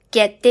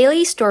Get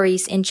daily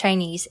stories in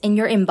Chinese in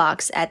your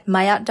inbox at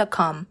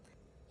maayot.com.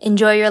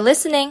 Enjoy your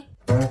listening!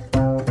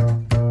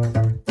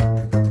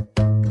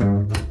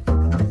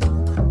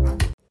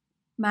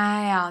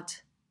 maayot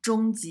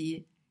终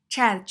极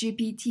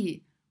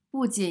ChatGPT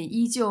不仅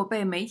依旧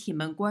被媒体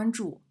们关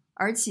注，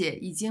而且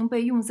已经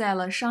被用在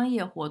了商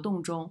业活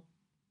动中。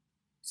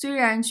虽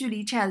然距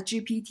离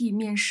ChatGPT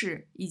面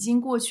世已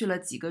经过去了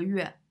几个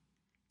月，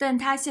但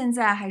它现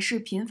在还是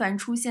频繁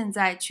出现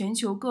在全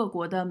球各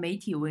国的媒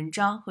体文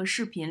章和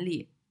视频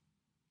里。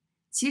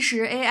其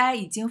实 AI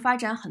已经发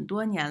展很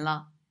多年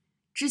了，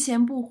之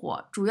前不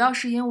火，主要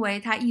是因为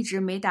它一直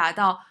没达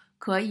到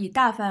可以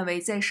大范围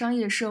在商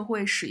业社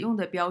会使用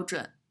的标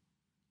准，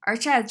而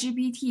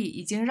ChatGPT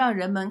已经让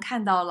人们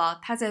看到了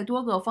它在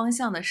多个方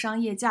向的商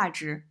业价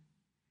值。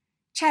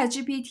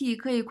ChatGPT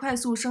可以快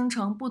速生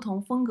成不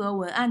同风格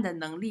文案的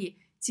能力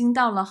惊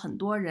到了很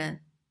多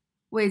人，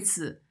为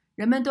此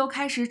人们都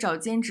开始找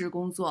兼职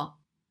工作，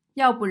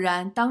要不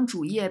然当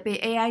主业被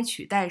AI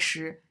取代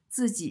时，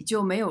自己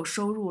就没有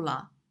收入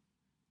了。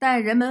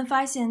但人们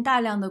发现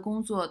大量的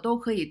工作都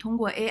可以通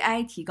过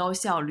AI 提高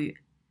效率，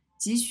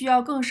即需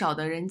要更少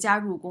的人加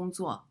入工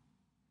作，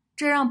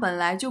这让本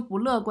来就不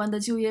乐观的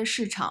就业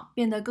市场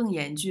变得更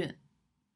严峻。